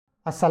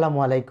আসসালামু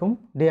আলাইকুম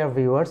dear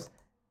viewers,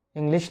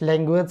 English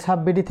language hub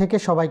BD থেকে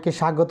সবাইকে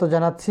স্বাগত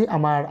জানাচ্ছি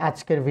আমার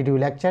আজকের ভিডিও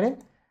লেকচারে।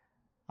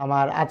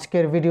 আমার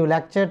আজকের ভিডিও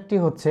লেকচারটি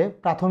হচ্ছে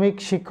প্রাথমিক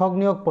শিক্ষক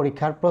নিয়োগ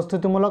পরীক্ষার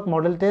প্রস্তুতিমূলক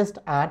মডেল টেস্ট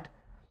 8।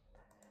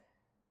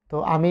 তো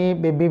আমি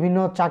বিভিন্ন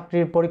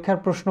চাকরির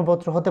পরীক্ষার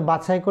প্রশ্নপত্র হতে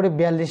বাছাই করে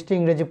 42টি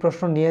ইংরেজি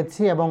প্রশ্ন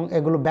নিয়েছি এবং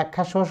এগুলো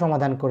ব্যাখ্যা সহ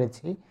সমাধান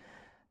করেছি।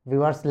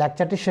 ভিউয়ার্স,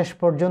 লেকচারটি শেষ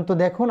পর্যন্ত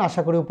দেখুন,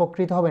 আশা করি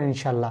উপকৃত হবেন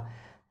ইনশাল্লাহ।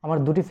 আমার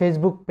দুটি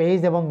ফেসবুক পেজ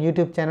এবং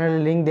ইউটিউব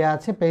চ্যানেলের লিঙ্ক দেওয়া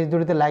আছে, পেজ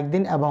দুটিতে লাইক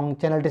দিন এবং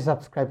চ্যানেলটি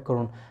সাবস্ক্রাইব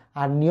করুন।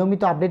 আর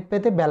নিয়মিত আপডেট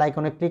পেতে বেল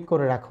আইকনে ক্লিক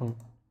করে রাখুন।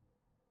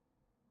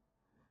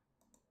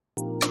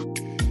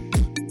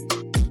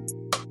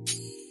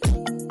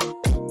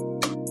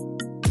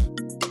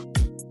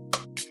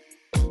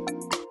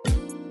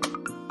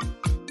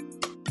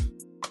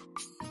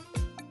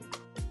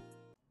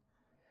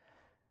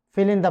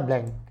 Fill in the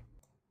blank.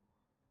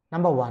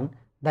 Number 1,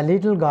 the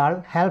little girl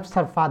helps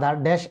her father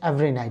dash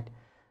every night.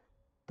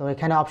 তো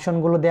এখানে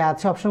অপশনগুলো দেওয়া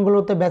আছে,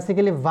 অপশনগুলোতে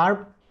বেসিক্যালি ভার্ব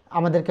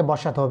আমাদেরকে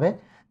বসাতে হবে।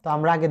 তো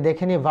আমরা আগে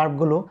দেখে নিই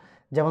ভার্বগুলো।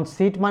 যেমন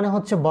সিট মানে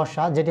হচ্ছে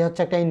বসা, যেটি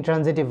হচ্ছে একটা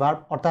ইন্ট্রানজিটিভ ভার্ব,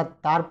 অর্থাৎ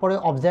তারপরে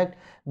অবজেক্ট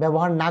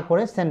ব্যবহার না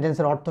করে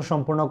সেন্টেন্সের অর্থ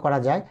সম্পূর্ণ করা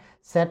যায়।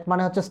 সেট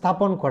মানে হচ্ছে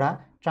স্থাপন করা,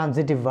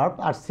 ট্রানজিটিভ ভার্ব।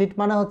 আর সিট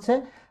মানে হচ্ছে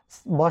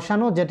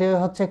বসানো, যেটি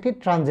হচ্ছে একটি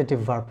ট্রানজিটিভ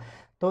ভার্ব।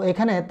 তো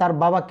এখানে তার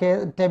বাবাকে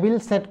টেবিল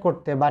সেট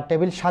করতে বা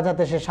টেবিল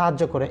সাজাতে সে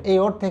সাহায্য করে, এই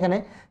অর্থে এখানে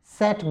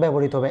সেট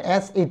ব্যবহৃত হবে,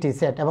 SET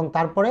সেট, এবং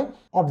তারপরে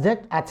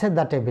অবজেক্ট আছে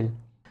দ্য টেবিল,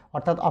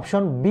 অর্থাৎ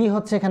অপশন বি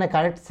হচ্ছে এখানে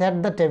correct, set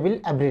the table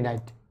every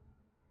night.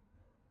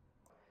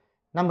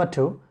 Number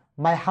 2,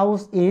 my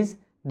house is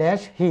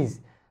dash his.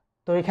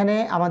 তো এখানে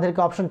আমাদেরকে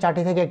অপশন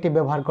 4টি থেকে একটি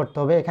ব্যবহার করতে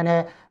হবে। এখানে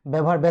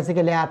ব্যবহার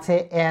বেসিক্যালি আছে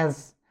অ্যাজ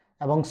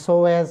এবং সো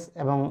অ্যাজ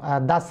এবং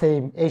দ্য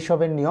সেম,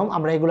 এইসবের নিয়ম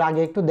আমরা এগুলো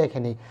আগে একটু দেখে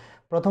নিই।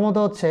 প্রথমত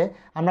হচ্ছে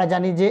আমরা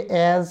জানি যে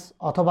অ্যাজ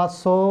অথবা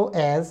সো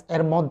অ্যাজ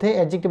এর মধ্যে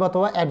অ্যাডজেক্টিভ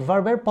অথবা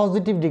অ্যাডভার্বের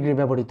পজিটিভ ডিগ্রি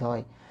ব্যবহৃত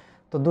হয়।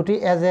 তো দুটি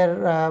অ্যাজের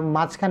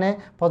মাঝখানে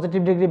পজিটিভ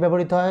ডিগ্রি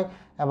ব্যবহৃত হয়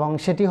এবং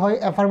সেটি হয়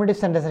অ্যাফার্মেটিভ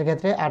সেন্টেন্সের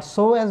ক্ষেত্রে, আর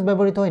সো অ্যাজ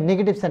ব্যবহৃত হয়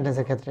নেগেটিভ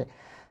সেন্টেন্সের ক্ষেত্রে।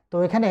 তো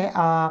এখানে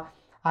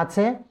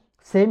আছে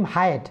সেম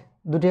হাইট,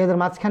 দুটি অ্যাজের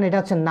মাঝখানে, এটা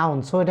হচ্ছে নাউন,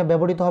 সো এটা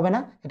ব্যবহৃত হবে না,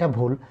 এটা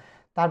ভুল।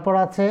 তারপর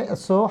আছে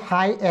সো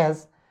হাই অ্যাজ,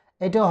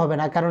 এটাও হবে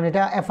না কারণ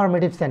এটা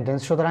অ্যাফার্মেটিভ সেন্টেন্স,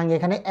 সুতরাং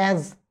এখানে অ্যাজ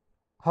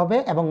হবে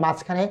এবং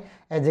মাঝখানে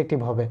অ্যাডজেক্টিভ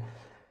হবে।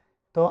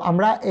 তো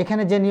আমরা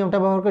এখানে যে নিয়মটা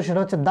ব্যবহার করি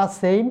সেটা হচ্ছে দ্য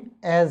সেম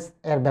অ্যাজ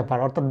এর ব্যাপার,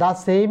 অর্থাৎ দ্য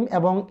সেম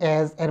এবং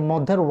অ্যাজ এর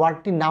মধ্যের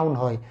ওয়ার্ডটি নাউন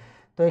হয়।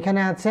 তো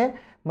এখানে আছে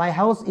my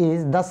house is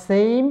the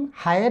same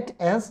height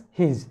as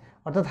his,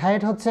 অর্থাৎ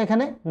হাইট হচ্ছে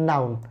এখানে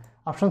নাউন,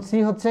 অপশন সি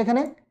হচ্ছে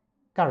এখানে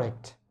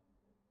correct.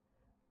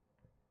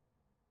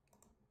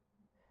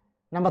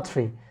 Number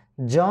 3,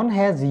 John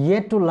has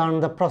yet to learn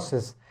the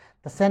process,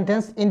 the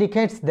sentence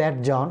indicates that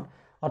জন,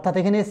 অর্থাৎ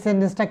এখানে এই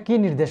সেন্টেন্সটা কি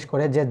নির্দেশ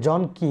করে যে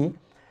জন কি।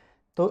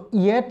 তো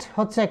ইয়েট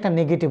হচ্ছে একটা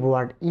নেগেটিভ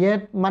ওয়ার্ড,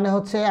 ইয়েট মানে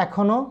হচ্ছে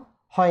এখনও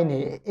হয়নি,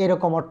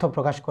 এরকম অর্থ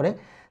প্রকাশ করে।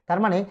 তার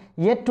মানে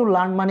ইয়েট টু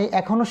লার্ন মানে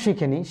এখনও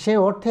শিখেনি, সে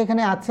অর্থে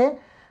এখানে আছে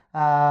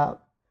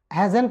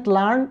hasn't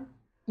learn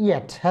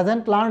yet,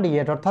 hasn't learned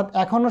yet, অর্থাৎ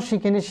এখনও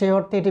শিখেনি, সেই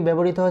অর্থে এটি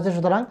ব্যবহৃত হয়েছে,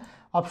 সুতরাং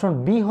অপশন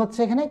বি হচ্ছে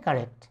এখানে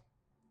correct.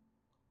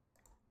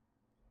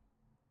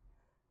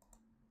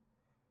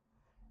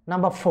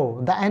 Number 4,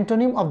 the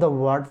antonym of the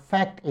word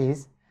fact is.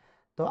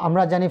 তো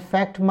আমরা জানি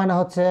ফ্যাক্ট মানে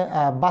হচ্ছে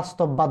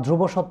বাস্তব বা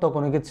ধ্রুব সত্য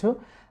কোনো কিছু,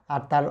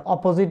 আর তার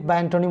অপোজিট বা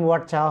অ্যান্টোনিম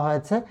ওয়ার্ড চাওয়া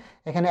হয়েছে।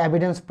 এখানে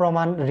এভিডেন্স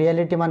প্রমাণ,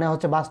 রিয়েলিটি মানে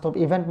হচ্ছে বাস্তব,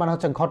 ইভেন্ট মানে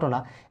হচ্ছে ঘটনা।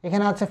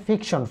 এখানে আছে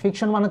ফিকশন,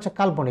 ফিকশন মানে হচ্ছে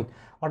কাল্পনিক,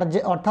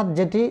 অর্থাৎ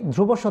যেটি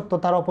ধ্রুব সত্য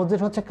তার অপোজিট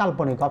হচ্ছে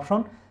কাল্পনিক, অপশন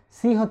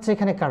সি হচ্ছে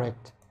এখানে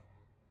কারেক্ট।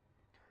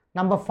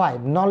 Number 5,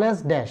 knowledge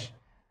dash.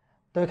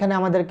 তো এখানে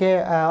আমাদেরকে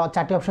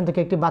 4টি অপশন থেকে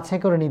একটি বাছাই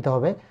করে নিতে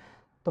হবে।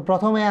 তো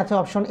প্রথমে আছে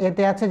অপশন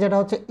এতে আছে যেটা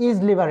হচ্ছে ইজ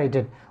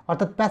লিবারেটেড,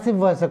 অর্থাৎ প্যাসিভ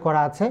ভয়েসে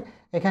করা আছে,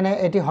 এখানে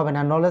এটি হবে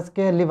না,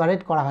 নলেজকে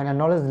লিবারেট করা হয় না,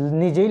 নলেজ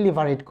নিজেই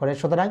লিবারেট করে,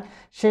 সুতরাং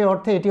সেই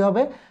অর্থে এটি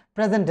হবে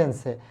প্রেজেন্ট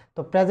টেন্সে। তো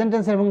প্রেজেন্ট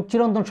টেন্সে এবং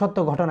চিরন্তন সত্য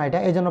ঘটনা এটা,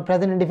 এই জন্য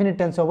প্রেজেন্ট ইনডিফিনিট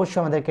টেন্সে অবশ্যই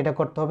আমাদেরকে এটা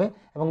করতে হবে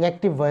এবং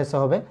অ্যাক্টিভ ভয়েসে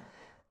হবে।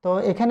 তো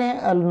এখানে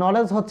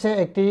নলেজ হচ্ছে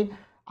একটি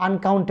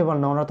আনকাউন্টেবল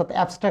নাউন, অর্থাৎ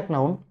অ্যাবস্ট্রাক্ট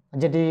নাউন,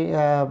 যেটি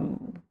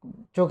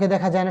চোখে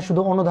দেখা যায় না,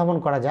 শুধু অনুধাবন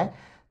করা যায়।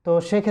 তো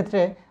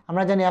সেক্ষেত্রে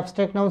আমরা জানি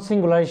অ্যাবস্ট্রাক্ট নাউন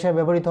সিঙ্গুলার হিসেবে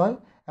ব্যবহৃত হয়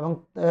এবং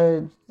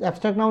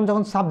অ্যাবস্ট্রাক্ট নাউন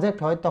যখন সাবজেক্ট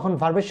হয় তখন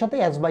ভার্বের সাথে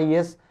এস বা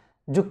ইএস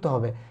যুক্ত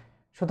হবে,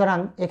 সুতরাং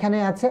এখানে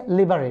আছে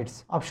লিবারেটস,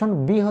 অপশন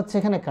বি হচ্ছে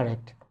এখানে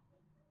correct.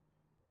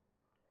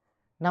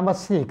 Number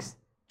 6,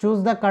 choose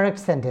the correct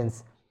sentence.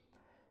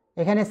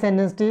 এখানে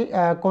সেন্টেন্সটি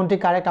কোনটি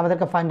কারেক্ট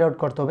আমাদেরকে ফাইন্ড আউট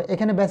করতে হবে।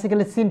 এখানে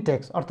বেসিক্যালি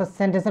সিনটেক্স, অর্থাৎ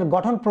সেন্টেন্সের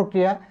গঠন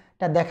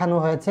প্রক্রিয়াটা দেখানো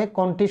হয়েছে,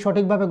 কোনটি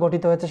সঠিকভাবে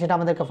গঠিত হয়েছে সেটা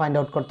আমাদেরকে ফাইন্ড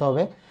আউট করতে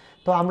হবে।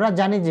 তো আমরা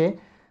জানি যে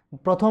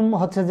প্রথম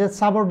হচ্ছে যে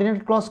সাবঅর্ডিনেট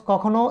ক্লজ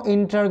কখনো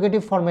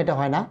ইন্টারোগেটিভ ফরম্যাটে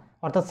হয় না,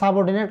 অর্থাৎ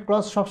সাবঅর্ডিনেট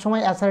ক্লজ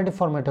সবসময় অ্যাসার্টিভ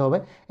ফরম্যাটে হবে,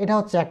 এটা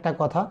হচ্ছে একটা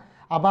কথা।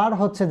 আবার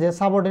হচ্ছে যে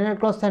সাবঅর্ডিনেট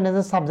ক্লজ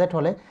সেন্টেন্সের সাবজেক্ট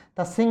হলে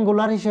তা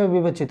সিঙ্গুলার হিসেবে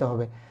বিবেচিত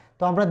হবে।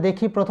 তো আমরা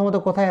দেখি প্রথমত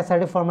কোথায়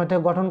অ্যাসার্টিভ ফরম্যাটে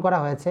গঠন করা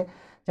হয়েছে,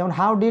 যেমন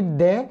হাউ ডিড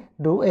দে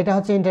ডু, এটা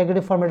হচ্ছে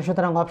ইন্টারোগেটিভ ফরম্যাটে,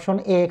 সুতরাং অপশন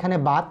এ এখানে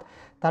বাদ।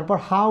 তারপর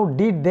হাউ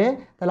ডিড দে,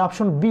 তাহলে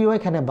অপশন বিও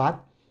এখানে বাদ।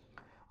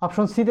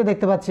 অপশন সিতে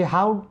দেখতে পাচ্ছি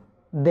হাউ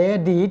দে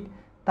ডিড,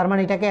 তার মানে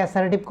এটাকে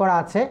অ্যাসার্টিভ করা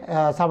আছে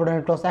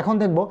সাবঅর্ডিনেট ক্লজ। এখন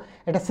দেখব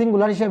এটা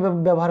সিঙ্গুলার হিসেবে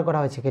ব্যবহার করা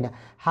হয়েছে কিনা।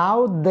 হাউ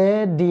দে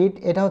ডিড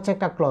এটা হচ্ছে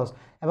একটা ক্লজ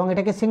এবং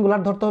এটাকে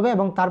সিঙ্গুলার ধরতে হবে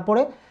এবং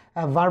তারপরে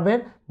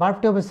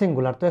ভার্বটি হবে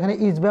সিঙ্গুলার। তো এখানে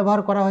ইজ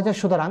ব্যবহার করা হয়েছে,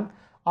 সুতরাং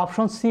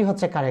অপশন সি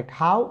হচ্ছে correct.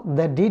 How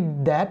they did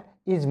that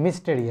is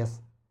mysterious.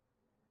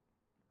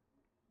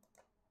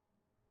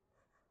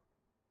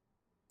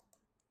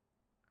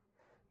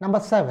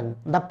 Number 7,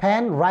 the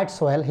fan rights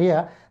well,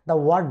 here the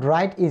word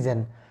right is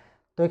an.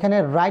 তো এখানে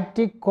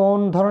রাইটটি কোন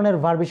ধরনের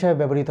ভার্ব হিসেবে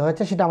ব্যবহৃত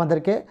হয়েছে সেটা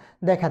আমাদেরকে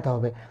দেখাতে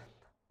হবে।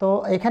 তো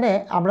এখানে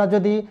আমরা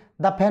যদি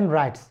দ্য ফ্যান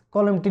রাইটস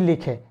কলমটি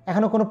লিখে,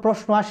 এখানে কোনো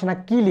প্রশ্ন আসে না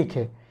কি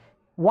লিখে,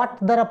 হোয়াট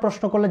দ্বারা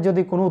প্রশ্ন করলে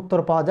যদি কোনো উত্তর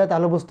পাওয়া যায়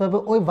তাহলে বুঝতে হবে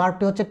ওই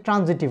ভার্বটি হচ্ছে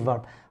ট্রানজিটিভ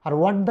ভার্ব। আর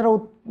হোয়াট দ্বারা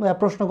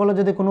প্রশ্ন করলে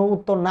যদি কোনো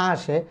উত্তর না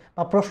আসে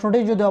বা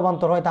প্রশ্নটাই যদি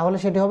অবান্তর হয় তাহলে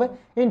সেটি হবে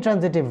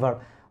ইনট্রানজিটিভ ভার্ব।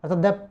 অর্থাৎ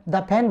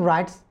দ্য ফ্যান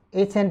রাইটস,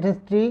 এই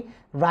সেন্টেন্সটি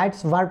রাইটস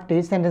ভার্বটি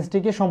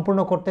সেন্টেন্সটিকে সম্পূর্ণ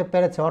করতে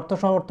পেরেছে,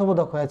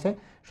 অর্থবোধক হয়েছে,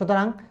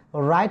 সুতরাং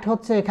রাইট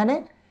হচ্ছে এখানে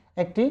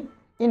একটি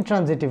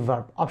ইনট্রানজিটিভ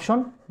ভার্ব। অপশন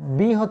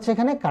বি হচ্ছে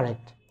এখানে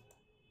correct.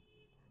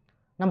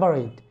 Number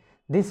 8,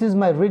 this is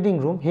my reading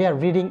room, here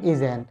reading is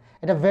an.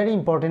 এটা ভেরি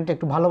ইম্পর্টেন্ট,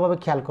 একটু ভালোভাবে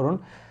খেয়াল করুন।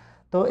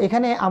 তো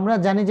এখানে আমরা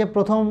জানি যে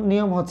প্রথম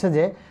নিয়ম হচ্ছে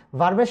যে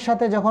ভার্বের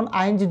সাথে যখন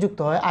আইএনজি যুক্ত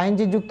হয়,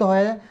 আইএনজি যুক্ত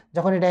হয়ে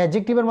যখন এটা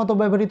অ্যাডজেক্টিভের মতো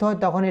ব্যবহৃত হয়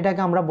তখন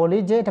এটাকে আমরা বলি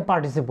যে এটা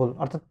পার্টিসিপল,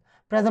 অর্থাৎ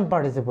প্রেজেন্ট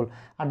পার্টিসিপল।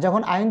 আর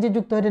যখন আইএনজি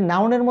যুক্ত হয়ে এটা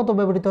নাউনের মতো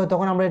ব্যবহৃত হয়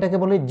তখন আমরা এটাকে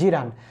বলি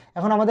জিরান।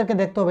 এখন আমাদেরকে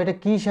দেখতে হবে এটা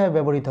কী হিসাবে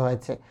ব্যবহৃত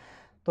হয়েছে।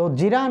 তো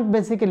জিরান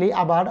বেসিক্যালি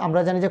আবার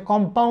আমরা জানি যে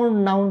কম্পাউন্ড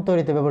নাউন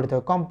তৈরিতে ব্যবহৃত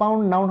হয়।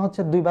 কম্পাউন্ড নাউন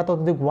হচ্ছে দুই বা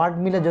ততোধিক ওয়ার্ড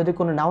মিলে যদি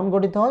কোনো নাউন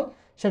গঠিত হয়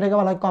সেটাকে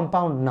বলা হয়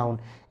কম্পাউন্ড নাউন।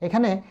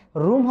 এখানে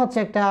রুম হচ্ছে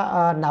একটা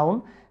নাউন,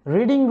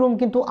 রিডিং রুম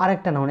কিন্তু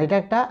আরেকটা নাউন, এটা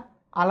একটা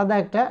আলাদা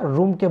একটা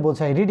রুমকে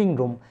বোঝায়, রিডিং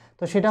রুম।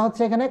 তো সেটা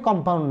হচ্ছে এখানে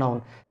কম্পাউন্ড নাউন।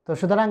 তো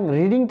সুতরাং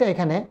রিডিংটা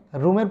এখানে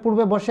রুমের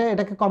পূর্বে বসে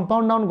এটাকে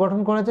কম্পাউন্ড নাউন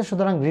গঠন করেছে,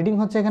 সুতরাং রিডিং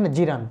হচ্ছে এখানে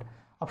জিরান।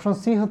 অপশন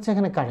সি হচ্ছে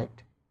এখানে correct.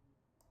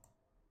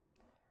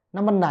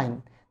 Number 9,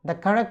 the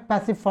correct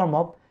passive form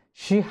of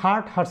she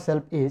heart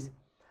herself is.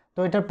 তো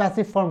এটার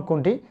প্যাসিভ ফর্ম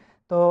কোনটি?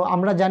 তো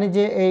আমরা জানি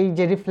যে এই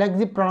যে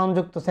রিফ্লেক্সিভ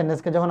প্রনাউনযুক্ত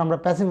সেন্টেন্সকে যখন আমরা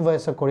প্যাসিভ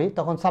ভয়েসে করি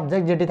তখন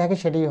সাবজেক্ট যেটি থাকে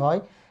সেটি হয়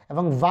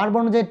এবং ভার্ব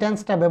অনুযায়ী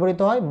টেন্সটা ব্যবহৃত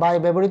হয়, বাই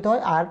ব্যবহৃত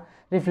হয় আর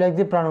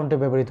রিফ্লেক্সিভ প্রনাউনটি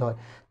ব্যবহৃত হয়।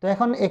 তো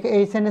এখন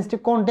এই সেন্টেন্সটি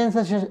কোন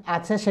টেন্সে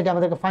আছে সেটা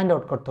আমাদেরকে ফাইন্ড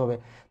আউট করতে হবে।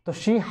 তো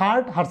শি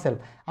হার্ট হারসেলফ,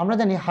 আমরা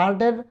জানি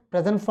হার্টের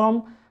present form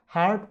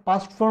heart,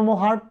 past ফর্মও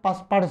heart,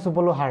 past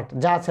পার্টিসিপলও heart,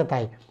 যা আছে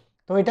তাই।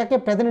 তো এটাকে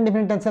প্রেজেন্ট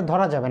ইনডিফিনিট টেন্সে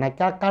ধরা যাবে না,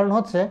 কারণ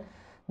হচ্ছে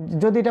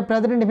যদি এটা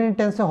প্রেজেন্ট ইনডিফিনিট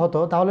টেন্সে হতো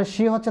তাহলে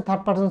শি হচ্ছে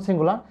থার্ড পারসন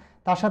সিঙ্গুলার,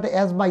 তার সাথে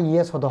এস বা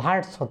ইএস হতো,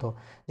 হার্টস হতো।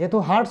 যেহেতু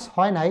হার্টস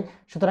হয় নাই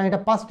সুতরাং এটা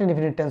পাস্ট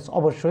ইনডিফিনিট টেন্স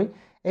অবশ্যই।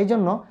 এই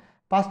জন্য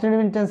পাস্ট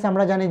ইনডিফিনিট টেন্সে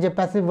আমরা জানি যে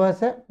প্যাসিভ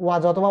ভয়েসে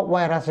ওয়াজ অথবা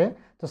ওয়ার আসে।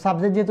 তো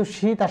সাবজেক্ট যেহেতু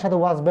শি তার সাথে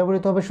ওয়াজ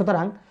ব্যবহৃত হবে,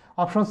 সুতরাং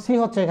অপশন সি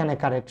হচ্ছে এখানে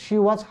correct. She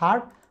was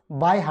heart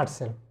by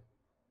herself.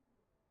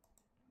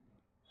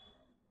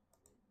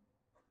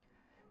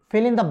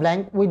 Fill in the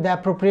blank with the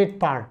appropriate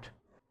part.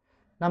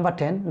 Number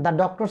 10, the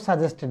doctor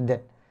suggested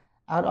that.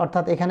 আর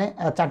অর্থাৎ এখানে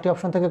চারটি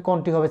অপশন থেকে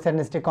কোনটি হবে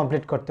সেন্টেন্সটি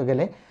কমপ্লিট করতে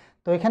গেলে।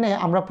 তো এখানে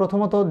আমরা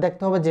প্রথমত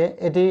দেখতে হবে যে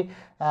এটি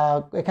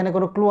এখানে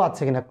কোনো ক্লু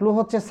আছে কিনা। ক্লু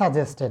হচ্ছে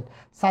সাজেস্টেড।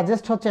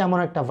 সাজেস্ট হচ্ছে এমন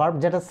একটা ভার্ব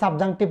যেটা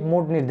সাবজাংটিভ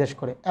মোড নির্দেশ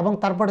করে এবং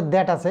তারপরে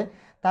দ্যাট আছে,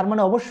 তার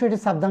মানে অবশ্যই এটি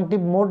সাবজাংটিভ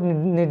মোড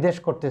নির্দেশ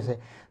করতেছে।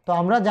 তো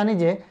আমরা জানি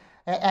যে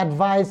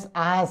advice,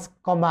 ask,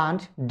 command,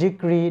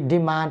 decree,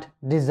 demand,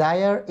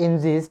 desire,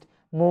 ইনজিস্ট,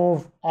 move,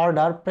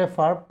 order,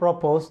 prefer,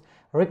 propose,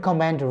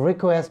 recommend,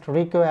 request,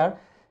 require,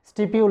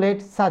 stipulate,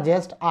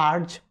 suggest,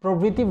 urge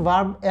প্রভৃতি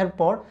ভার্ব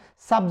এরপর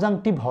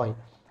সাবজাংটিভ হয়।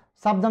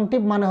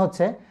 সাবজাংটিভ মানে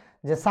হচ্ছে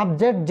যে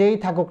সাবজেক্ট যেই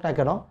থাকুক না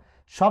কেন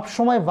সব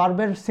সময়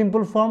ভার্বের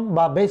সিম্পল ফর্ম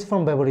বা বেস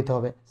ফর্ম ব্যবহৃত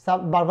হবে।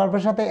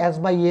 ভার্বের সাথে এস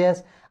বা ইএস,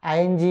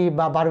 আইএনজি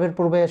বা ভার্বের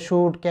পূর্বে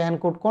শুড, ক্যান,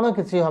 কুড কোনো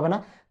কিছুই হবে না,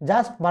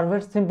 জাস্ট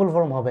ভার্বের সিম্পল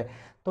ফর্ম হবে।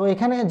 তো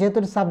এখানে যেহেতু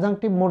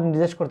সাবজাংটিভ মোড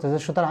নির্দেশ করতেছে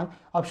সুতরাং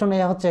অপশন এ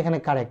হচ্ছে এখানে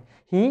কারেক্ট।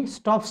 হি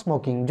স্টপ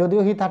স্মোকিং,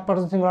 যদিও he third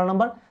person singular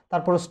number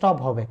তারপরে স্টপ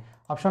হবে।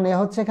 অপশন এ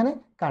হচ্ছে এখানে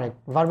কারেক্ট,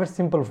 ভার্বের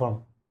simple form.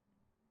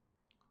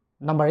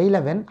 Number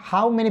 11,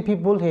 how many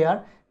people here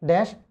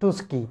dash two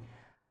ski.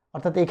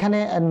 অর্থাৎ এখানে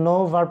নো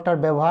ভার্বটার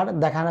ব্যবহার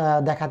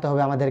দেখাতে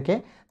হবে আমাদেরকে।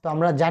 তো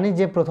আমরা জানি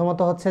যে প্রথমত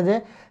হচ্ছে যে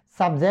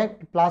সাবজেক্ট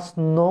প্লাস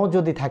নো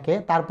যদি থাকে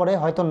তারপরে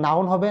হয়তো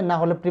নাউন হবে, না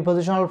হলে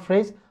প্রিপোজিশনাল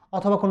ফ্রেজ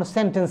অথবা কোনো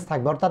সেন্টেন্স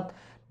থাকবে। অর্থাৎ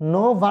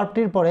নো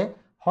ভার্বটির পরে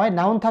হয়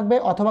নাউন থাকবে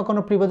অথবা কোনো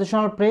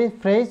প্রিপোজিশনাল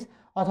ফ্রেজ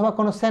অথবা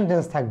কোনো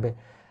সেন্টেন্স থাকবে।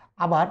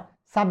 আবার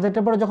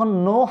সাবজেক্টের পরে যখন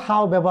নো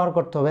হাউ ব্যবহার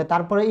করতে হবে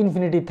তারপরে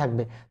ইনফিনিটিভ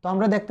থাকবে। তো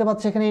আমরা দেখতে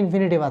পাচ্ছি এখানে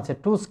ইনফিনিটিভ আছে।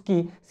 টু স্কি,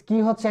 স্কি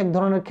হচ্ছে এক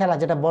ধরনের খেলা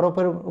যেটা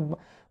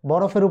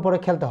বরফের উপরে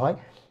খেলতে হয়।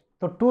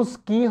 তো টু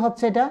স্কি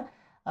হচ্ছে এটা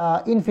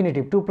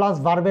ইনফিনিটিভ, টু প্লাস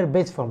ভার্বের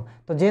বেস ফর্ম।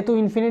 তো যেহেতু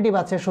ইনফিনিটিভ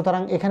আছে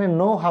সুতরাং এখানে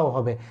নো হাউ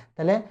হবে।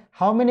 তাহলে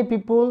how many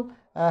people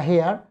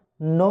here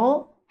know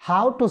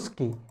how to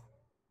ski.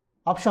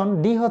 Option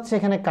D হচ্ছে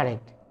এখানে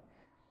কারেক্ট।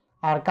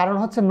 আর কারণ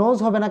হচ্ছে নোজ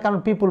হবে না, কারণ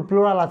পিপুল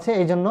প্লুরাল আছে,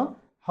 এই জন্য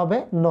হবে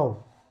no.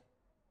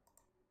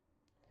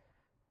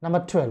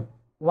 Number 12,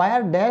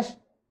 war dash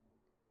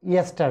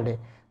yesterday.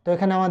 তো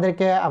এখানে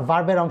আমাদেরকে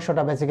ভার্বের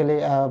অংশটা বেসিক্যালি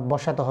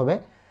বসাতে হবে।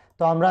 তো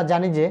তো আমরা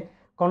জানি যে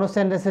কোনো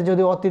সেন্টেন্সে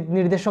যদি অতীত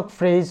নির্দেশক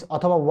ফ্রেজ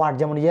অথবা ওয়ার্ড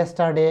যেমন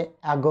yesterday,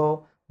 ago,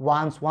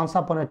 once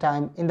upon A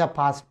time, in the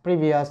past,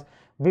 previous,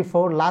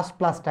 before, last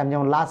plus time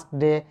যেমন লাস্ট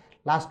ডে,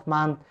 লাস্ট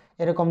মান্থ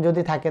এরকম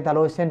যদি থাকে তাহলে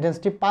ওই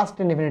সেন্টেন্সটি পাস্ট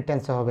ইনডিফিনিট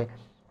টেন্সে হবে।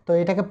 তো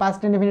এটাকে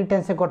পাস্ট ইনডিফিনিট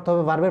টেন্সে করতে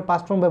হবে, ভার্বের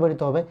পাস্ট ফর্ম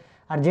ব্যবহৃত হবে।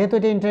 আর যেহেতু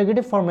এটা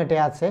ইন্টারোগেটিভ ফরম্যাটে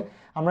আছে,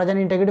 আমরা জানি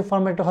ইন্টারোগেটিভ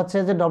ফরম্যাটে হচ্ছে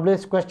যে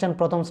ডব্লিউএস কোয়েশ্চেন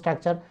প্রথম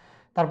স্ট্রাকচার,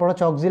 তারপর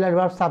হচ্ছে auxiliary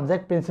verb,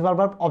 subject, principal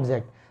verb,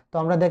 object. তো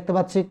আমরা দেখতে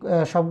পাচ্ছি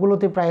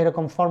সবগুলোতেই প্রায়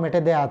এরকম ফরম্যাটে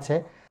দেওয়া আছে।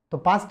 তো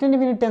পাস্ট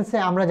ইনডিফিনিট টেন্সে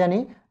আমরা জানি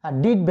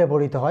ডিড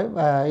ব্যবহৃত হয়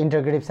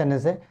ইন্টারোগেটিভ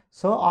সেন্টেন্সে।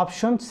 সো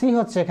অপশন সি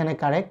হচ্ছে এখানে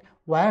correct,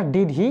 wire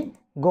did he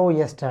go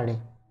yesterday.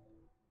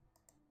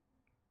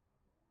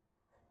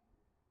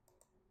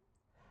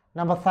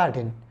 Number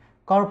 13,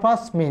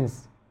 corpus means.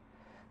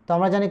 তো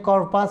আমরা জানি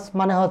কর্পাস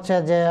মানে হচ্ছে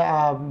যে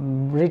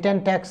রিটেন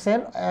ট্যাক্সের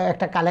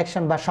একটা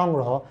কালেকশন বা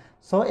সংগ্রহ।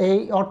 সো এই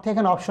অর্থে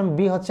এখানে অপশন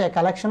বি হচ্ছে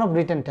collection of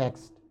written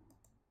tax.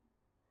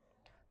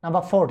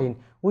 Number 14,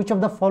 which of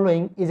the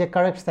following is a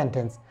correct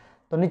sentence.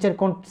 তো নিচের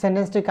কোন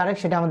সেন্টেন্সটি কারেক্ট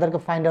সেটা আমাদেরকে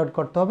ফাইন্ড আউট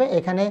করতে হবে।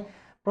 এখানে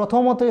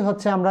প্রথমতই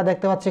হচ্ছে আমরা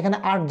দেখতে পাচ্ছি এখানে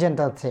আর্জেন্ট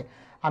আছে।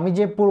 আমি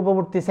যে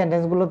পূর্ববর্তী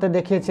সেন্টেন্সগুলোতে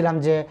দেখিয়েছিলাম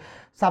যে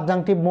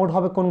সাবজাংটিভ মোড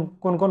হবে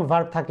কোন কোন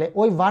ভার্ব থাকলে,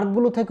 ওই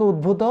ভার্বগুলো থেকে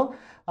উদ্ভূত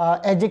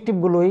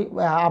অ্যাডজেক্টিভগুলোই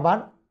আবার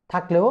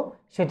থাকলেও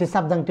সেটি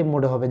সাবজাংটিভ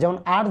মোডে হবে। যেমন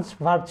আর্জ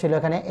ভার্ব ছিল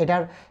এখানে,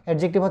 এটার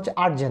অ্যাডজেক্টিভ হচ্ছে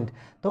আর্জেন্ট।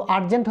 তো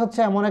আর্জেন্ট হচ্ছে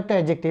এমন একটা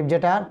অ্যাডজেক্টিভ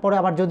যেটার পরে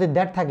আবার যদি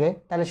দ্যাট থাকে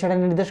তাহলে সেটা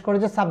নির্দেশ করে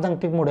যে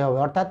সাবজাংটিভ মোডে হবে,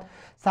 অর্থাৎ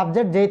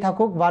সাবজেক্ট যেই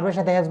থাকুক ভার্বের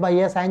সাথে এস বা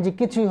ইয়েস আইএনজি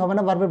কিছুই হবে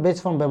না, ভার্বের বেস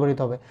ফর্ম ব্যবহৃত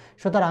হবে।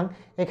 সুতরাং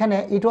এখানে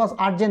ইট ওয়াজ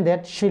urgent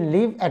that she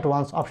live at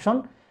once, option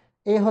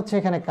A হচ্ছে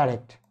এখানে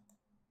correct.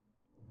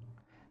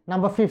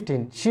 Number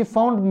 15, she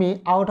found me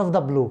out of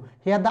the blue.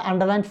 Here the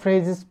underlined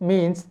phrases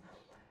means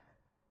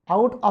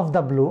out of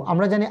the blue.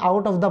 আমরা জানি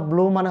out of the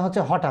blue মানে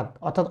হচ্ছে হঠাৎ,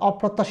 অর্থাৎ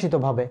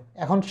অপ্রত্যাশিতভাবে।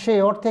 এখন সেই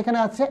অর্থে এখানে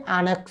আছে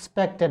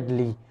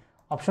unexpectedly,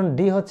 অপশন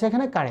ডি হচ্ছে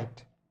এখানে correct.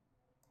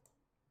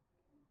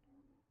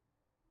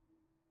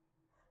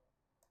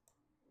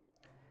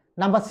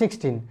 Number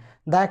 16,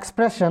 the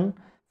expression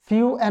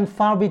few and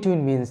far between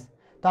means.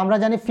 তো আমরা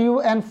জানি few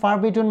and far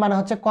between মানে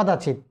হচ্ছে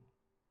কদাচিৎ,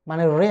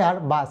 মানে রেয়ার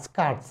বা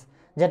স্কার্টস,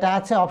 যেটা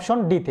আছে অপশন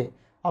ডিতে।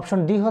 অপশন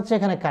ডি হচ্ছে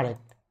এখানে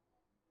correct.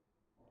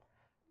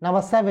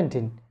 Number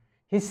 17,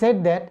 he said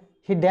that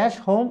he dash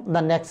home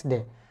the next day.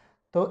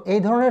 তো এই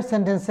ধরনের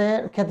সেন্টেন্সের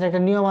ক্ষেত্রে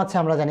একটা নিয়ম আছে,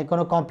 আমরা জানি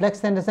কোনো কমপ্লেক্স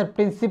সেন্টেন্সের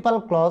প্রিন্সিপাল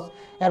ক্লজ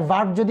এর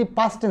ভার্ব যদি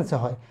পাস্ট টেন্সে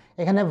হয়,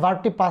 এখানে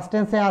ভার্বটি পাস্ট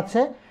টেন্সে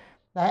আছে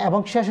এবং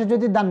শেষে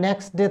যদি দ্য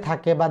নেক্সট ডে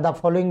থাকে বা দ্য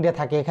ফলোয়িং ডে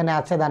থাকে, এখানে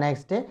আছে দ্য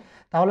নেক্সট ডে,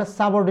 তাহলে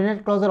সাবঅর্ডিনেট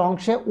ক্লজের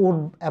অংশে উড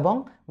এবং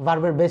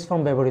ভার্বের বেস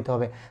ফর্ম ব্যবহৃত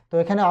হবে। তো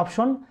এখানে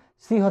অপশন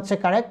সি হচ্ছে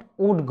correct,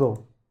 would go.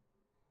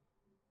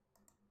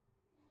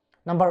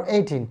 Number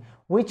 18,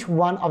 which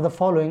one of the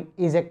following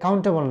is a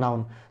countable noun?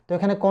 তো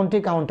এখানে কোনটি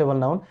কাউন্টেবল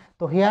নাউন?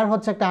 তো হেয়ার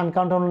হচ্ছে একটা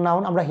আনকাউন্টেবল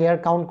নাউন, আমরা হেয়ার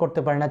কাউন্ট করতে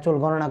পারি না, চুল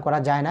গণনা করা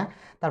যায় না।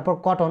 তারপর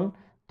কটন,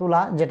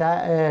 তুলা,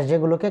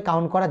 যেগুলোকে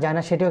কাউন্ট করা যায়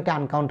না সেটাও একটা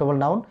আনকাউন্টেবল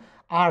নাউন।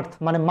 আর্থ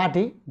মানে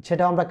মাটি,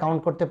 সেটাও আমরা কাউন্ট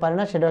করতে পারি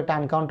না, সেটাও একটা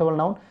আনকাউন্টেবল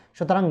নাউন।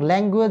 সুতরাং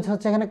ল্যাঙ্গুয়েজ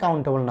হচ্ছে এখানে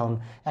কাউন্টেবল নাউন,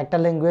 একটা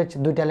ল্যাঙ্গুয়েজ,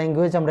 দুইটা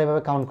ল্যাঙ্গুয়েজ আমরা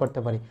এভাবে কাউন্ট করতে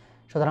পারি।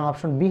 সুতরাং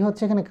অপশন বি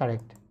হচ্ছে এখানে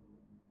correct.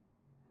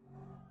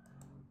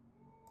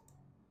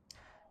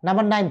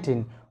 Number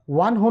 19,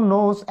 one who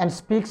knows and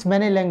speaks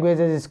many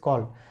languages is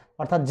called,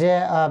 অর্থাৎ যে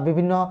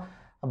বিভিন্ন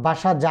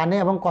ভাষা জানে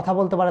এবং কথা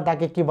বলতে পারে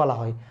তাকে কি বলা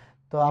হয়?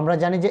 তো আমরা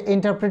জানি যে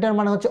ইন্টারপ্রিটার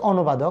মানে হচ্ছে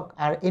অনুবাদক,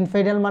 আর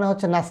ইনফিডেল মানে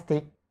হচ্ছে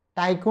নাস্তিক,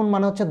 টাইকুন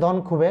মানে হচ্ছে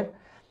ধনকুবের,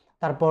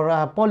 তারপর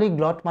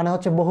পলিগ্লট মানে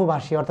হচ্ছে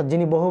বহুভাষী, অর্থাৎ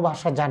যিনি বহু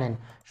ভাষা জানেন।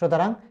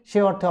 সুতরাং সে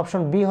অর্থে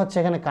অপশন বি হচ্ছে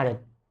এখানে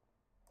correct,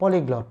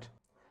 polyglot.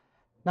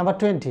 Number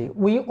 20,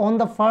 we won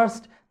the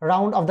first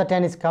round of the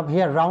tennis cup.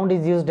 Here round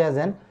is used as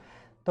an.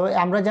 তো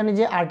আমরা জানি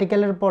যে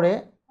আর্টিকেলের পরে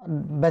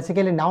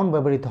বেসিক্যালি নাউন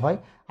ব্যবহৃত হয়,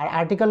 আর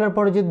আর্টিকেলের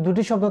পরে যদি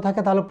দুটি শব্দ থাকে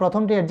তাহলে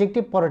প্রথমটি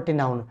অ্যাডজেক্টিভ, পরেরটি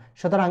নাউন।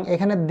 সুতরাং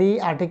এখানে দি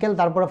আর্টিকেল,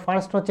 তারপরে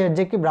ফার্স্ট হচ্ছে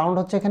অ্যাডজেক্টিভ, রাউন্ড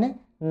হচ্ছে এখানে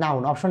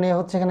নাউন, অপশন এ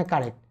হচ্ছে এখানে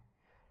কারেক্ট।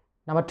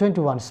 নাম্বার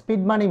 21,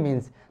 স্পিড মানি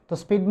মিনস। তো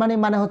স্পিড মানি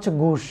মানে হচ্ছে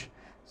ঘুষ।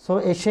 সো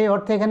সেই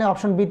অর্থে এখানে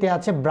অপশন বিতে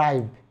আছে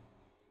ব্রাইব,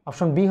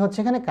 অপশন বি হচ্ছে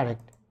এখানে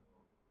correct.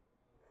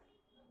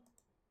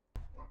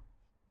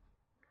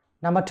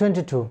 Number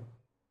 22,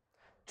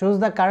 choose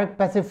the correct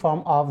passive form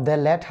of the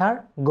let her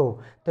গো।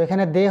 তো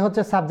এখানে দে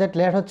হচ্ছে সাবজেক্ট,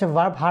 লেট হচ্ছে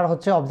ভার্ব, হার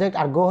হচ্ছে অবজেক্ট,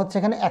 আর গো হচ্ছে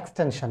এখানে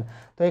এক্সটেনশন।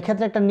 তো এই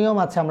ক্ষেত্রে একটা নিয়ম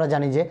আছে, আমরা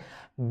জানি যে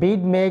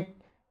বিড, make,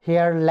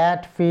 here,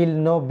 late, feel,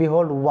 no,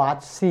 behold, watch,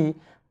 C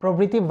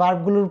প্রভৃতি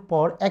ভার্বগুলোর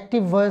পর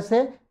অ্যাক্টিভ ভয়েসে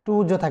টু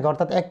যে থাকে,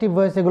 অর্থাৎ অ্যাক্টিভ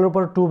ভয়েস এগুলোর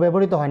উপর টু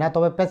ব্যবহৃত হয় না,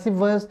 তবে প্যাসিভ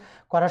ভয়েস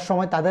করার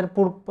সময় তাদের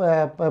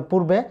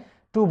পূর্বে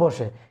টু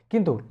বসে।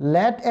 কিন্তু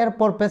লেট এর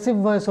পর প্যাসিভ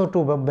ভয়েসও টু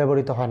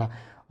ব্যবহৃত হয় না,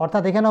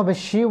 অর্থাৎ এখানে হবে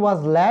she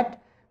was let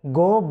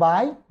go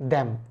by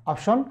them,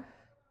 option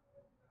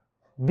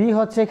B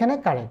হচ্ছে এখানে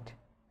correct.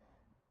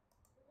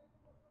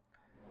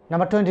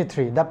 Number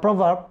 23, the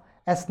proverb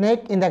a snake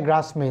in the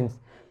grass means.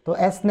 তো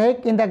a snake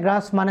in the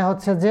grass মানে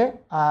হচ্ছে যে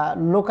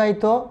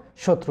লোকায়িত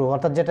শত্রু,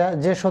 অর্থাৎ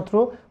যে শত্রু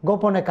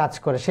গোপনে কাজ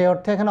করে, সেই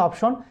অর্থে এখানে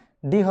অপশন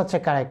ডি হচ্ছে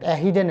correct, A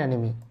hidden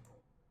enemy.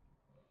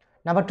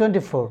 Number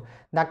 24,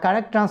 the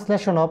correct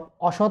translation of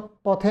অসৎ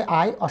পথে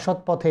আয় অসৎ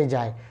পথেই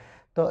যায়।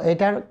 তো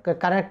এটার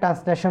কারেক্ট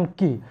ট্রান্সলেশন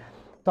কি?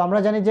 তো আমরা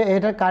জানি যে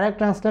এটার কারেক্ট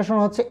ট্রান্সলেশন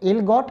হচ্ছে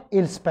ইল got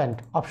ill spent,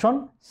 option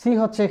C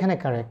হচ্ছে এখানে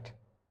correct.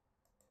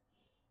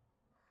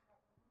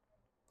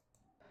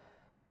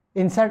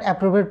 Insert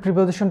appropriate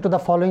preposition to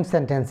the following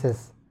sentences.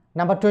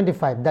 Number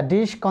 25, the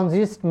dish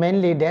consists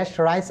mainly dash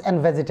rice and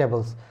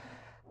vegetables.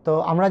 তো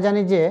আমরা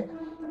জানি যে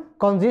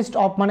কনজিস্ট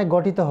অফ মানে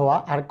গঠিত হওয়া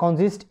আর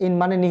কনজিস্ট ইন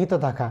মানে নিহিত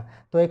থাকা।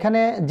 তো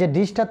এখানে যে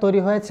ডিশটা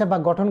তৈরি হয়েছে বা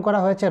গঠন করা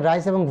হয়েছে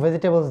রাইস এবং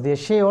ভেজিটেবলস দিয়ে,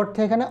 সেই অর্থে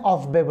এখানে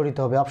অফ ব্যবহৃত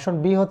হবে, অপশন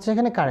বি হচ্ছে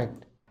এখানে correct.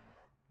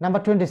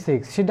 Number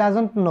 26, she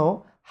doesn't know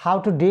how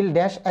to deal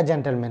dash a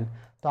gentleman.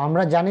 তো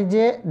আমরা জানি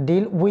যে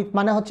ডিল উইথ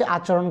মানে হচ্ছে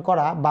আচরণ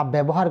করা বা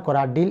ব্যবহার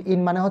করা, ডিল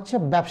ইন মানে হচ্ছে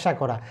ব্যবসা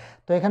করা।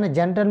 তো এখানে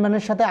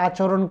জেন্টলম্যানের সাথে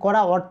আচরণ করা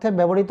অর্থে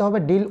ব্যবহৃত হবে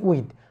ডিল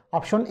উইথ,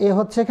 অপশন এ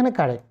হচ্ছে এখানে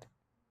কারেক্ট।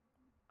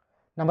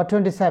 নাম্বার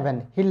 27,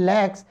 হি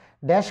ল্যাকস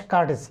ড্যাশ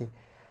কার্টেসি।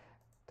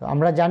 তো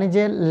আমরা জানি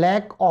যে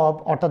ল্যাক অফ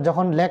অর্থাৎ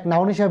যখন ল্যাক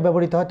নাউন হিসেবে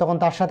ব্যবহৃত হয় তখন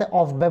তার সাথে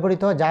অফ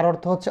ব্যবহৃত হয়, যার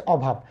অর্থ হচ্ছে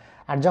অভাব।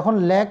 আর যখন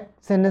ল্যাক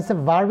সেন্টেন্সে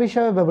ভার্ব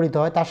হিসেবে ব্যবহৃত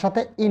হয় তার সাথে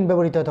ইন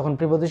ব্যবহৃত হয় তখন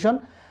প্রিপোজিশন,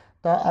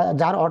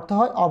 যার অর্থ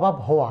হয় অভাব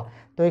হওয়া।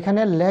 তো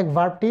এখানে ল্যাক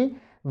ভার্বটি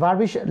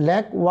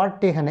ল্যাক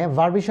ওয়ার্ডটি এখানে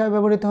ভার্ব হিসেবে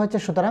ব্যবহৃত হচ্ছে,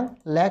 সুতরাং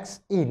ল্যাক্স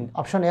ইন,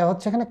 অপশন এ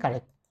হচ্ছে এখানে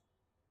correct.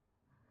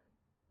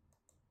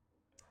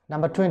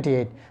 Number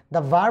 28,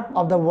 the verb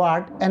of the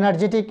word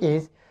energetic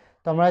is.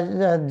 তো আমরা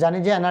জানি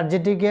যে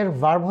এনার্জেটিকের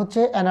ভার্ব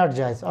হচ্ছে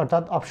এনার্জাইজ,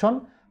 অর্থাৎ অপশন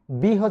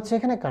বি হচ্ছে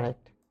এখানে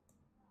correct.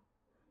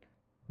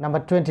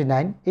 Number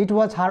 29, it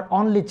was her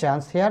only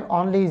chance, hair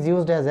only is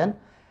used as an.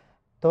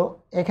 তো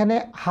এখানে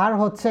হার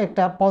হচ্ছে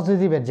একটা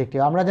পজিটিভ অ্যাডজেক্টিভ।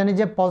 আমরা জানি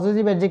যে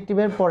পজিটিভ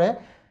অ্যাডজেক্টিভের পরে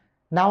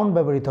নাউন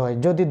ব্যবহৃত হয়।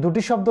 যদি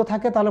দুটি শব্দ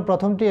থাকে তাহলে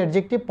প্রথমটি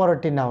অ্যাডজেক্টিভ,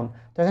 পরেরটি নাউন।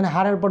 তো এখানে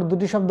হারের পর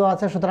দুটি শব্দ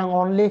আছে, সুতরাং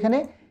অনলি এখানে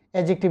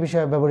অ্যাডজেক্টিভ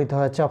হিসেবে ব্যবহৃত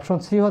হয়েছে, অপশন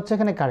সি হচ্ছে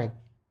এখানে correct.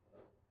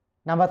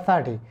 Number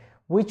 30,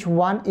 which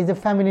one is a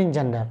feminine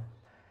gender.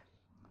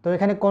 তো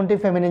এখানে কোনটি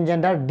ফেমিনিন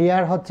জেন্ডার?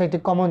 ডিয়ার হচ্ছে একটি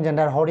কমন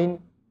জেন্ডার, হরিণ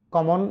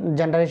কমন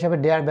জেন্ডার হিসেবে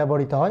ডিয়ার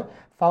ব্যবহৃত হয়।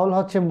 ফাউল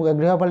হচ্ছে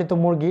গৃহপালিত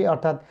মুরগি,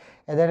 অর্থাৎ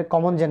এদের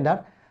কমন জেন্ডার।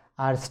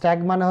 আর স্ট্যাগ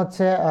মানে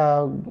হচ্ছে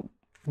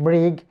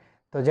ব্রিগ,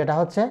 তো যেটা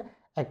হচ্ছে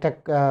একটা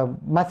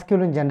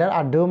মাস্কুলিন জেন্ডার।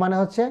 আর ডু মানে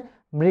হচ্ছে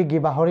মৃগী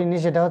বা হরিণী,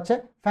 সেটা হচ্ছে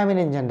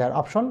ফেমিনিন জেন্ডার,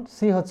 অপশন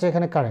সি হচ্ছে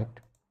এখানে correct.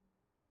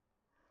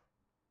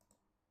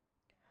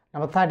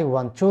 Number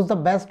 31, choose the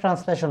best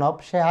translation of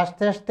সে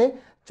হাসতে হাসতে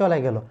চলে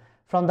গেল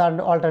ফ্রম দ্য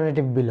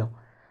অল্টারনেটিভ বিলো।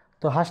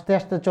 তো হাসতে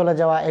হাসতে চলে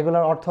যাওয়া,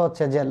 এগুলোর অর্থ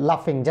হচ্ছে যে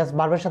লাফিং, জাস্ট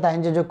ভার্বের সাথে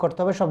আইএনজি যোগ করতে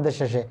হবে শব্দের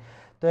শেষে।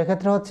 তো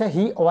এক্ষেত্রে হচ্ছে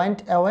হি ওয়েন্ট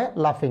অ্যাওয়ে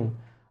লাফিং,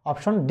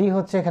 অপশন ডি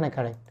হচ্ছে এখানে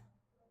correct.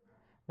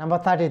 Number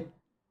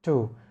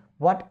 32,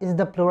 what is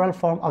the plural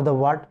form of the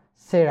word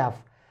সেরাফ।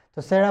 তো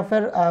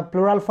সেরাফের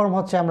প্লুরাল ফর্ম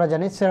হচ্ছে আমরা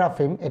জানি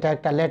সেরাফিম, এটা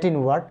একটা ল্যাটিন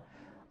ওয়ার্ড,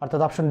 অর্থাৎ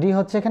অপশন ডি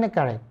হচ্ছে এখানে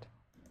correct.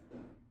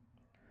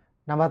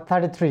 Number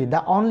 33,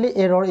 the only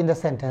error in the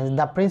sentence,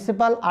 the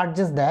principal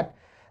urges that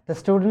the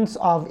students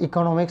of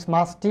economics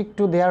must stick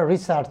to their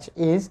research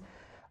is,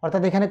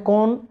 অর্থাৎ এখানে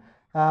কোন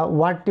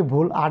ওয়ার্ডটি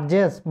ভুল?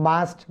 আর্জেস,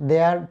 মাস্ট,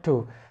 দেয়ার, টু।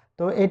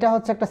 তো এটা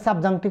হচ্ছে একটা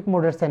সাবজাংটিভ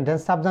মোডের সেন্টেন্স।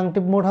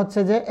 সাবজাংটিভ মোড হচ্ছে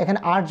যে এখানে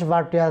আর্জ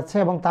ভার্বটি আছে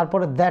এবং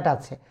তারপরে দ্যাট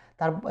আছে,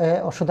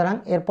 সুতরাং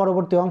এর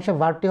পরবর্তী অংশে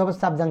ভার্বটি হবে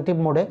সাবজাংটিভ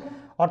মোডে,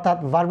 অর্থাৎ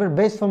ভার্বের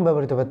বেস ফর্ম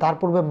ব্যবহৃত হবে। তার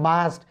পূর্বে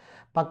মাস্ট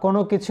বা কোনো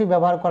কিছুই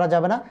ব্যবহার করা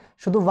যাবে না,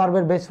 শুধু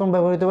ভার্বের বেস ফর্ম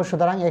ব্যবহৃত হবে,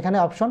 সুতরাং এখানে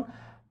অপশন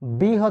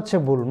বি হচ্ছে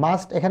ভুল,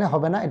 মাস্ট এখানে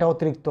হবে না, এটা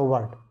অতিরিক্ত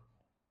ওয়ার্ড।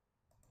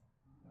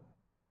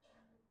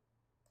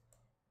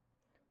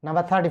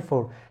 নাম্বার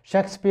 34,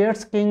 শেক্সপিয়ার্স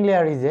কিং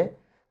লিয়ার ইজ এ।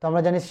 তো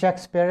আমরা জানি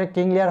শেক্সপিয়ারের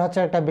কিং লিয়ার হচ্ছে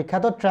একটা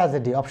বিখ্যাত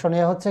ট্র্যাজেডি, অপশন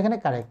এ হচ্ছে এখানে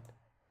correct.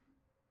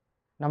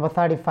 Number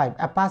 35,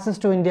 a passage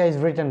to India is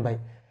written by.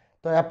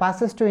 তো আ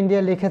প্যাসেজ টু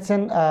ইন্ডিয়া লিখেছেন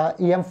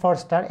E.M.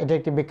 ফরস্টার, এটা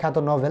একটি বিখ্যাত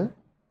নোভেল,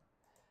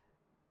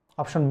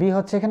 অপশন বি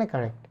হচ্ছে এখানে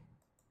correct.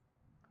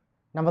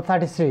 Number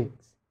 36,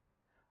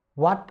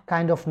 what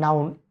kind of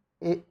noun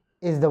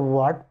is the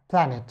word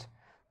planet.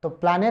 তো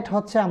প্ল্যানেট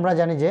হচ্ছে আমরা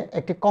জানি যে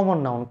একটি কমন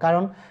নাউন,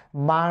 কারণ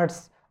মার্স,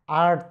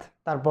 আর্থ,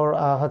 তারপর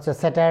হচ্ছে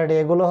স্যাটারডে,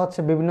 এগুলো হচ্ছে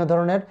বিভিন্ন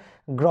ধরনের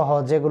গ্রহ,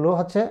 যেগুলো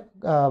হচ্ছে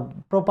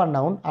প্রপার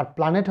নাউন, আর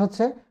প্ল্যানেট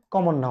হচ্ছে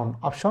কমন নাউন,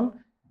 অপশন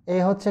এ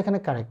হচ্ছে এখানে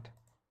correct.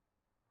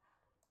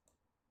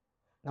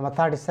 Number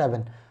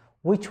 37,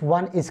 which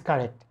one is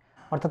correct,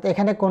 অর্থাৎ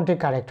এখানে কোনটি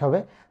কারেক্ট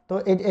হবে। তো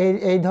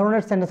এই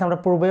ধরনের সেন্টেন্স আমরা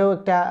পূর্বেও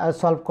একটা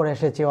সলভ করে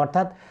এসেছি,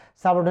 অর্থাৎ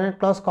সাবঅর্ডিনেট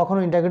ক্লজ কখনো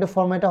ইন্টারগেটিভ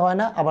ফর্মেটে হয়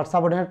না, আবার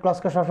সাবঅর্ডিনেট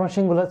ক্লজকে সবসময়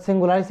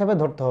সিঙ্গুলার হিসেবে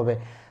ধরতে হবে।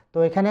 তো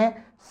এখানে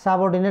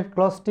সাবঅর্ডিনেট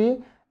ক্লজটি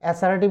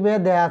অ্যাসারেটিভে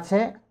দেওয়া আছে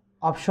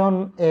অপশন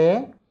এ,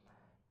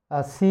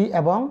 সি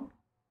এবং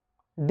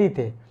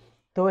ডিতে।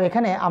 তো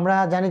এখানে আমরা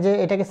জানি যে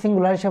এটাকে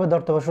সিঙ্গুলার হিসেবে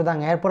ধরতে হবে, সুতরাং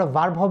এরপরে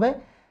ভার্ব হবে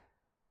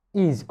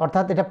ইজ,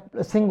 অর্থাৎ এটা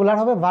সিঙ্গুলার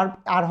হবে, ভার্ব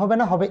আর হবে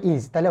না, হবে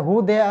ইজ। তাহলে হু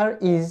দে আর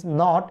is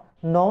not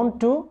known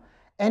to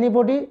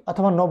anybody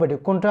অথবা নোবডি,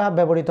 কোনটা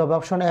ব্যবহৃত হবে?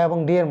 অপশন এ এবং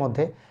ডি এর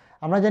মধ্যে।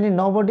 আমরা জানি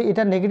নোবডি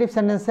এটা নেগেটিভ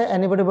সেন্টেন্সে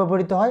এনিবডি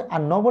ব্যবহৃত হয়,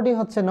 আর নোবডি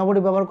হচ্ছে নোবডি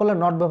ব্যবহার করলে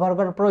নট ব্যবহার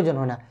করার প্রয়োজন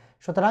হয় না,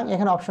 সুতরাং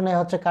এখানে অপশন এ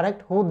হচ্ছে correct.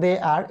 Who they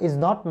R is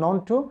not known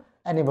to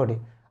anybody,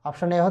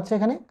 option A হচ্ছে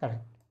এখানে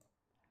correct.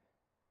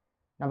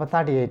 Number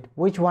 38,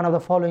 which one of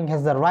the following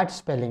has the right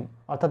spelling,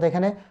 অর্থাৎ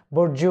এখানে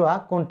বর্জুয়া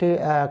কোনটি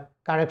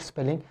কারেক্ট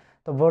স্পেলিং।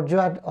 তো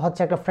bourgeois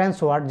হচ্ছে একটা ফ্রেঞ্চ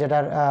ওয়ার্ড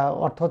যেটার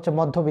অর্থ হচ্ছে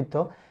মধ্যবিত্ত।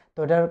 তো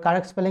এটার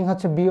কারেক্ট স্পেলিং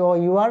হচ্ছে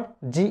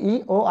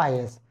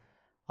BOURGEOIS।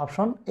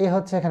 অপশন এ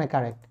হচ্ছে এখানে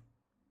correct.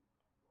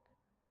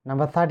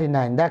 Number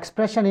 39, the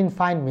expression in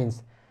fine means.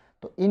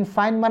 তো ইন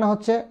ফাইন মানে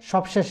হচ্ছে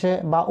সবশেষে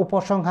বা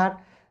উপসংহার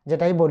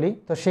যেটাই বলি,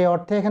 তো সেই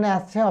অর্থে এখানে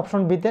আসছে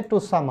অপশন বিতে টু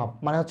সাম আপ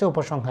মানে হচ্ছে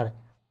উপসংহারে।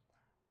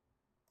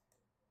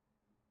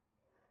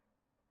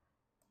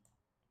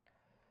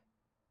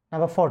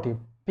 Number 40,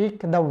 pick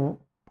the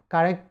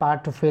correct part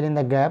to fill in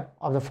the gap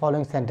of the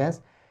following sentence.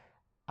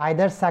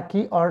 Either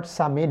Saki or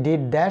Sami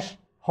did dash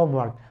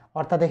homework.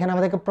 অর্থাৎ এখানে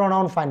আমাদেরকে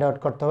প্রোনাউন ফাইন্ড আউট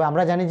করতে হবে।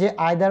 আমরা জানি যে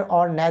আইদার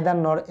অর নেদার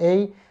নর এই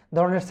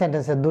ধরনের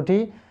সেন্টেন্সের দুটি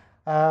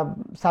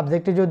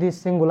সাবজেক্টে যদি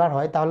সিঙ্গুলার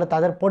হয় তাহলে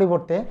তাদের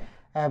পরিবর্তে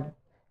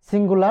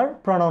সিঙ্গুলার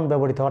প্রোনাউন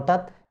ব্যবহৃত,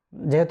 অর্থাৎ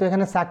যেহেতু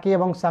এখানে সাকি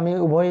এবং সামি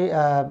উভয়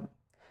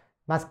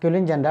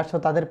মাস্কুলিন জেন্ডার, সো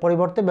তাদের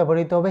পরিবর্তে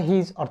ব্যবহৃত হবে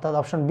হিজ, অর্থাৎ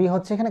অপশন বি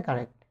হচ্ছে এখানে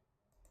correct.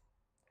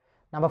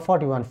 Number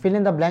 41, fill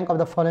in the blank of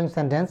the following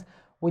sentence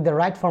with the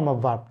right form of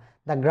verb.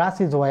 The grass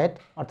is wet,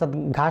 অর্থাৎ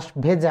ঘাস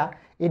ভেজা,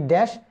 it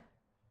dash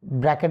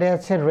ব্র্যাকেটে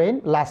আছে rain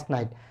last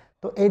night।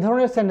 তো এই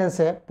ধরনের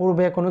সেন্টেন্সে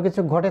পূর্বে কোনো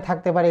কিছু ঘটে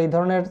থাকতে পারে। এই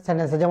ধরনের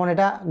সেন্টেন্সে যেমন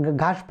এটা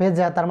ঘাস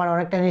ভেজা, তার মানে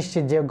অনেকটা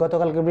নিশ্চিত যে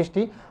গতকালকে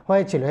বৃষ্টি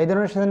হয়েছিল। এই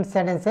ধরনের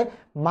সেন্টেন্সে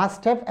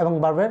মাস্ট হ্যাভ এবং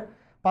ভার্বের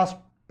পাস্ট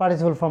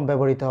পার্টিসিপল ফর্ম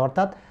ব্যবহৃত,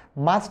 অর্থাৎ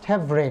must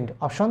have rained.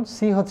 Option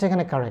C হচ্ছে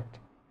এখানে correct.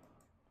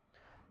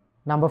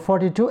 Number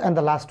 42 and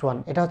the last one,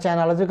 এটা হচ্ছে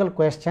analogical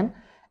question.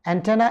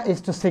 Antenna is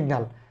two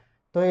signal.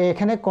 তো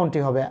এখানে কোনটি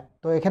হবে?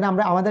 তো এখানে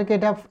আমাদেরকে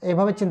এটা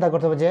এভাবে চিন্তা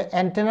করতে হবে যে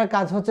অ্যান্টেনার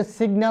কাজ হচ্ছে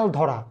সিগন্যাল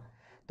ধরা।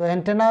 তো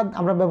অ্যান্টেনা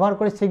আমরা ব্যবহার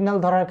করি সিগন্যাল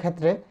ধরার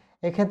ক্ষেত্রে।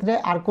 এক্ষেত্রে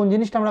আর কোন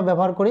জিনিসটা আমরা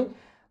ব্যবহার করি?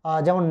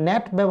 যেমন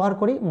নেট ব্যবহার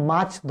করি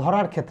মাছ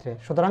ধরার ক্ষেত্রে।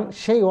 সুতরাং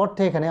সেই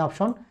অর্থে এখানে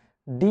অপশন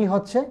ডি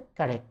হচ্ছে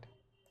correct.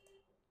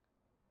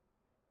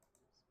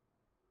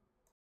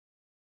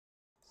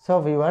 So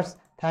viewers,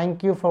 thank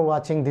you for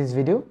watching this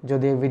video.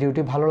 যদি এই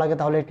ভিডিওটি ভালো লাগে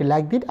তাহলে একটি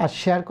লাইক দিন আর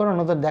শেয়ার করে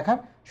অন্যদের দেখার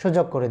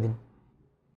সুযোগ করে দিন।